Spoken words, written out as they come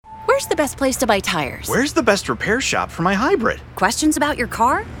Where's the best place to buy tires? Where's the best repair shop for my hybrid? Questions about your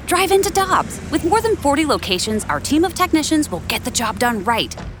car? Drive into Dobbs. With more than 40 locations, our team of technicians will get the job done right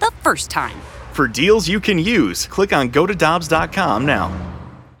the first time. For deals you can use, click on gotodobbs.com now.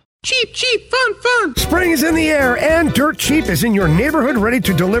 Cheap, cheap, fun, fun. Spring is in the air, and Dirt Cheap is in your neighborhood ready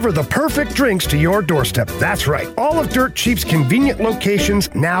to deliver the perfect drinks to your doorstep. That's right. All of Dirt Cheap's convenient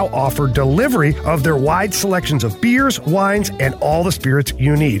locations now offer delivery of their wide selections of beers, wines, and all the spirits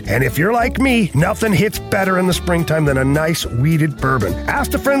you need. And if you're like me, nothing hits better in the springtime than a nice weeded bourbon.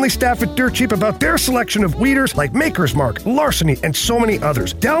 Ask the friendly staff at Dirt Cheap about their selection of weeders like Maker's Mark, Larceny, and so many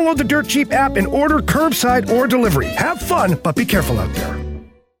others. Download the Dirt Cheap app and order curbside or delivery. Have fun, but be careful out there.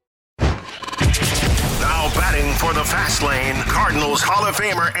 Batting for the fast lane, Cardinals Hall of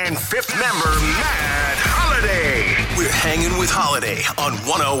Famer and fifth member, Matt Holliday. We're hanging with Holliday on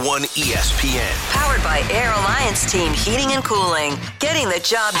 101 ESPN. Powered by Air Alliance Team Heating and Cooling. Getting the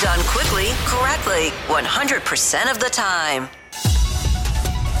job done quickly, correctly, 100% of the time.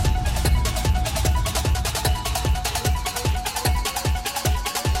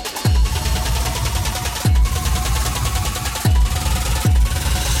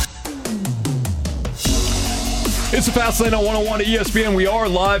 It's the Fast Lane on 101 ESPN. We are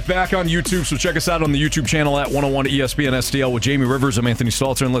live back on YouTube, so check us out on the YouTube channel at 101 ESPN STL with Jamie Rivers. I'm Anthony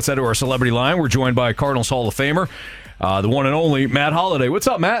Stalter, and let's head to our celebrity line. We're joined by Cardinals Hall of Famer, the one and only Matt Holliday. What's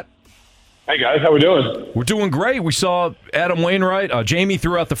up, Matt? Hey, guys. How we doing? We're doing great. We saw Adam Wainwright. Jamie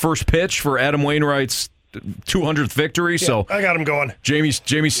threw out the first pitch for Adam Wainwright's 200th victory. Yeah, so I got him going. Jamie's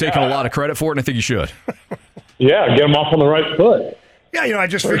taking a lot of credit for it, and I think you should. Yeah, get him off on the right foot. Yeah, I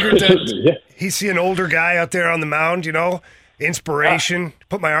just figured that he's see an older guy out there on the mound, inspiration. Yeah.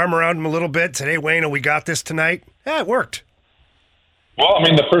 Put my arm around him a little bit. Said, hey, Wayno, we got this tonight. Yeah, it worked. Well,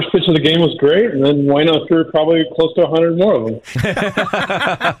 the first pitch of the game was great, and then Wayno threw probably close to 100 more of them.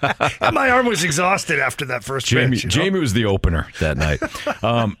 My arm was exhausted after that first pitch. Jamie was the opener that night.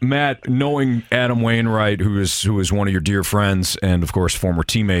 Matt, knowing Adam Wainwright, who is one of your dear friends and, of course, former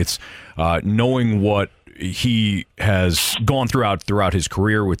teammates, knowing what he has gone throughout his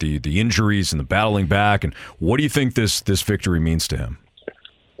career with the injuries and the battling back, and what do you think this victory means to him?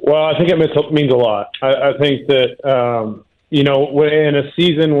 Well, I think it means a lot. I think that in a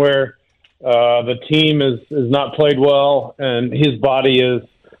season where the team has not played well and his body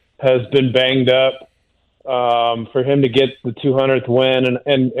has been banged up, for him to get the 200th win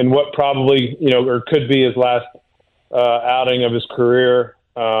and what probably or could be his last outing of his career.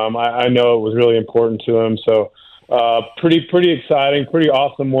 I know it was really important to him. So pretty exciting, pretty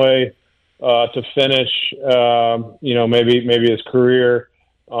awesome way to finish, maybe his career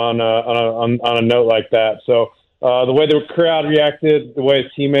on a note like that. So the way the crowd reacted, the way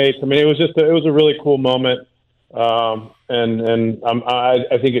his teammates, it was a really cool moment. And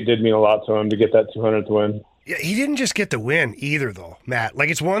I think it did mean a lot to him to get that 200th win. Yeah, he didn't just get the win either, though, Matt. Like,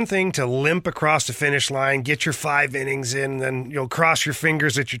 it's one thing to limp across the finish line, get your 5 innings in, then cross your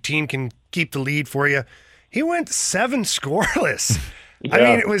fingers that your team can keep the lead for you. He went 7 scoreless.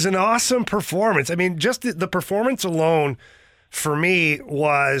 Yeah. It was an awesome performance. Just the performance alone, for me,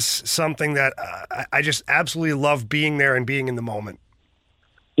 was something that I just absolutely loved being there and being in the moment.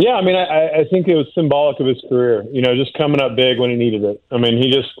 Yeah, I think it was symbolic of his career, just coming up big when he needed it.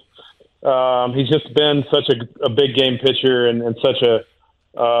 He's just been such a big game pitcher and such a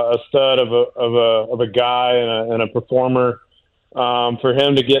stud of a guy and a performer. For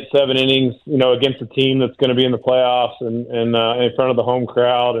him to get 7 innings, against a team that's going to be in the playoffs and in front of the home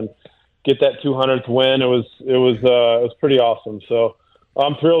crowd and get that 200th win, it was pretty awesome. So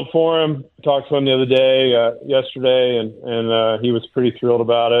I'm thrilled for him. Talked to him the other day, yesterday, and he was pretty thrilled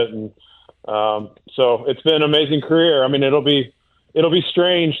about it. And so it's been an amazing career. It'll be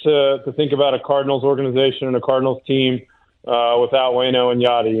strange to think about a Cardinals organization and a Cardinals team without Wayno and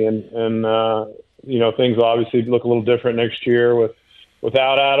Yachty, and things will obviously look a little different next year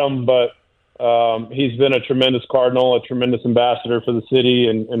without Adam. But he's been a tremendous Cardinal, a tremendous ambassador for the city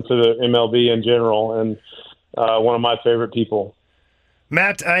and for the MLB in general, and one of my favorite people.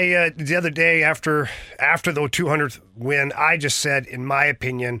 Matt, the other day after the 200th win, I just said, in my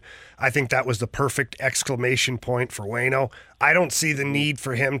opinion, I think that was the perfect exclamation point for Wayno. I don't see the need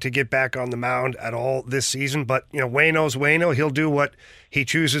for him to get back on the mound at all this season, but Wayno's Wayno. He'll do what he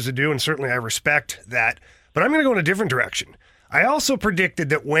chooses to do, and certainly I respect that. But I'm going to go in a different direction. I also predicted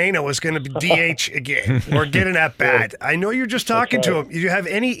that Wayno was going to DH again or get an at-bat. I know you're just talking to him. Do you have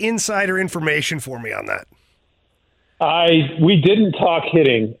any insider information for me on that? We didn't talk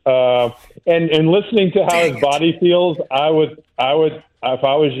hitting, and listening to how his body feels, I would if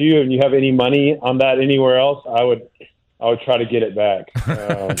I was you and you have any money on that anywhere else, I I would try to get it back.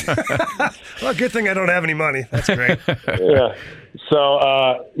 Well, good thing I don't have any money. That's great. Yeah. So,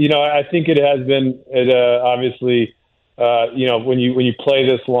 I think it has been, obviously, when you play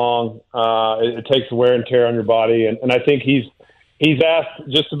this long, it takes wear and tear on your body. And I think he's asked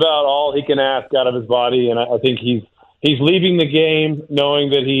just about all he can ask out of his body. And I think he's leaving the game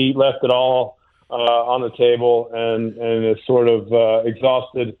knowing that he left it all on the table and is sort of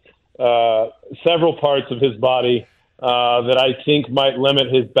exhausted several parts of his body that I think might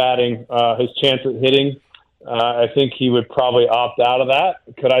limit his batting, his chance at hitting. I think he would probably opt out of that.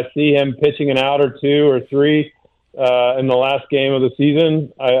 Could I see him pitching an out or two or three in the last game of the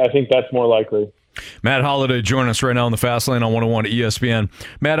season? I think that's more likely. Matt Holliday joining us right now on the Fast Lane on 101 ESPN.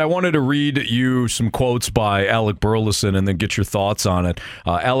 Matt, I wanted to read you some quotes by Alec Burleson and then get your thoughts on it.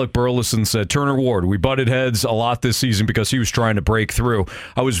 Alec Burleson said, Turner Ward, we butted heads a lot this season because he was trying to break through.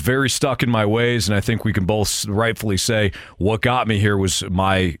 I was very stuck in my ways, and I think we can both rightfully say what got me here was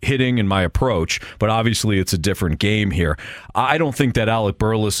my hitting and my approach, but obviously it's a different game here. I don't think that Alec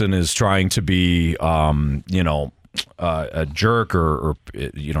Burleson is trying to be, a jerk or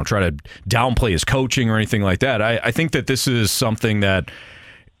try to downplay his coaching or anything like that. I think that this is something that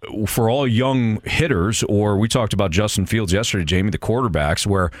for all young hitters, or we talked about Justin Fields yesterday, Jamie, the quarterbacks,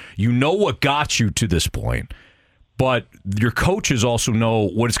 where you know what got you to this point, but your coaches also know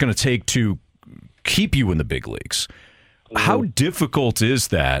what it's going to take to keep you in the big leagues. How difficult is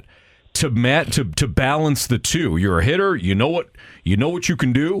that to balance the two? You're a hitter, you know what you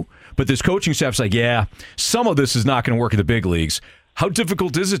can do, but this coaching staff's like, yeah, some of this is not going to work in the big leagues. How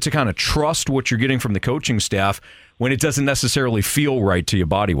difficult is it to kind of trust what you're getting from the coaching staff when it doesn't necessarily feel right to you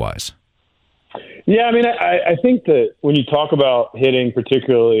body-wise? Yeah, I mean, I think that when you talk about hitting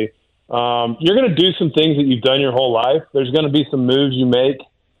particularly, you're going to do some things that you've done your whole life. There's going to be some moves you make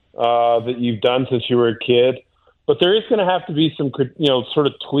that you've done since you were a kid. But there is going to have to be some, sort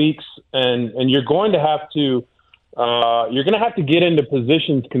of tweaks, and you're going to have to get into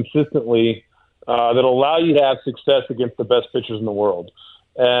positions consistently that'll allow you to have success against the best pitchers in the world.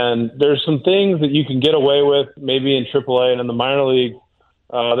 And there's some things that you can get away with maybe in AAA and in the minor league.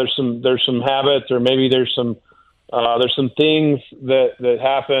 There's some habits, or maybe there's some things that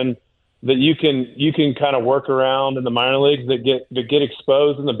happen that you can kind of work around in the minor leagues that get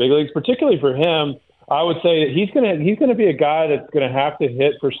exposed in the big leagues. Particularly for him, I would say that he's gonna be a guy that's gonna have to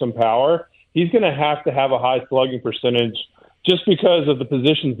hit for some power. He's gonna have to have a high slugging percentage just because of the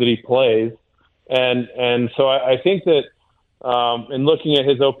positions that he plays. And so I think that in looking at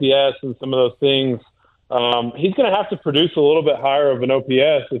his OPS and some of those things, he's going to have to produce a little bit higher of an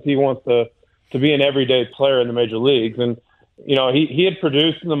OPS if he wants to be an everyday player in the major leagues. And, he had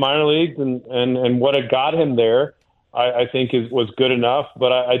produced in the minor leagues and what had got him there, I think was good enough.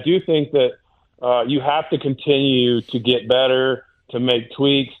 But I do think that you have to continue to get better, to make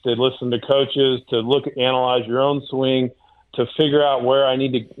tweaks, to listen to coaches, to analyze your own swing, to figure out where I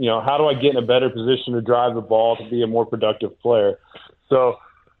need to, how do I get in a better position to drive the ball to be a more productive player. So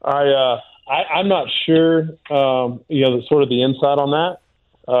I'm not sure, sort of the insight on that.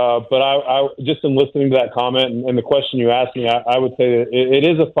 But I just in listening to that comment and the question you asked me, I would say that it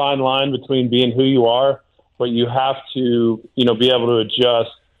is a fine line between being who you are, but you have to, be able to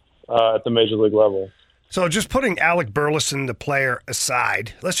adjust at the major league level. So just putting Alec Burleson, the player,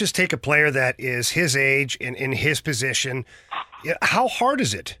 aside, let's just take a player that is his age and in his position. How hard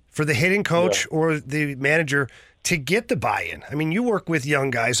is it for the hitting coach or the manager to get the buy-in? I mean, you work with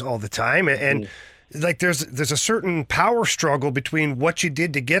young guys all the time, and like there's a certain power struggle between what you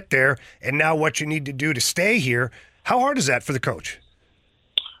did to get there and now what you need to do to stay here. How hard is that for the coach?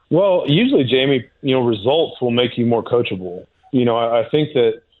 Well, usually, Jamie, results will make you more coachable. I think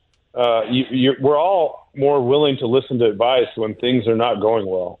that we're all more willing to listen to advice when things are not going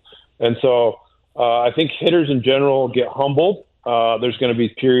well. And so I think hitters in general get humbled. There's going to be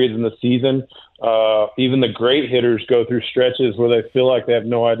periods in the season. Even the great hitters go through stretches where they feel like they have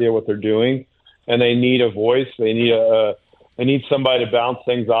no idea what they're doing, and they need a voice. They need somebody to bounce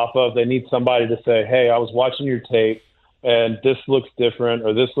things off of. They need somebody to say, hey, I was watching your tape, and this looks different,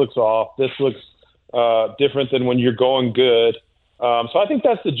 or this looks off. This looks different than when you're going good. So I think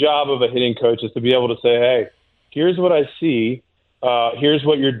that's the job of a hitting coach, is to be able to say, hey, here's what I see. Here's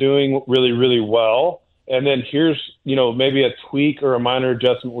what you're doing really, really well. And then here's, maybe a tweak or a minor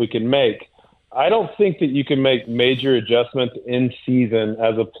adjustment we can make. I don't think that you can make major adjustments in season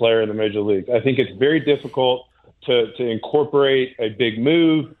as a player in the major leagues. I think it's very difficult to incorporate a big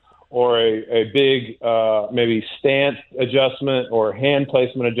move or a big maybe stance adjustment or hand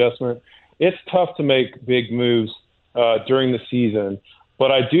placement adjustment. It's tough to make big moves during the season.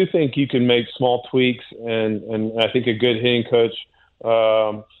 But I do think you can make small tweaks, and I think a good hitting coach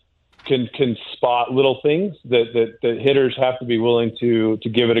can spot little things that hitters have to be willing to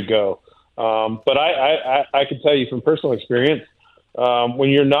give it a go. But I can tell you from personal experience,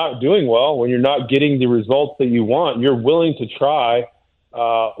 when you're not doing well, when you're not getting the results that you want, you're willing to try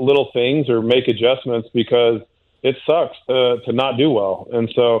little things or make adjustments because it sucks to not do well.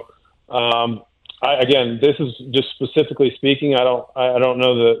 And so, again, this is just specifically speaking. I don't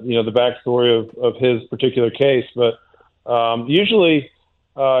know the backstory of his particular case, but usually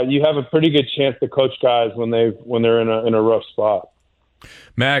you have a pretty good chance to coach guys when they're in a rough spot.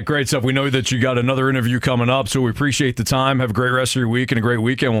 Matt, great stuff. We know that you got another interview coming up, so we appreciate the time. Have a great rest of your week and a great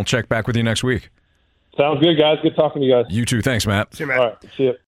weekend. We'll check back with you next week. Sounds good, guys. Good talking to you guys. You too. Thanks, Matt. See you, Matt. All right. See you.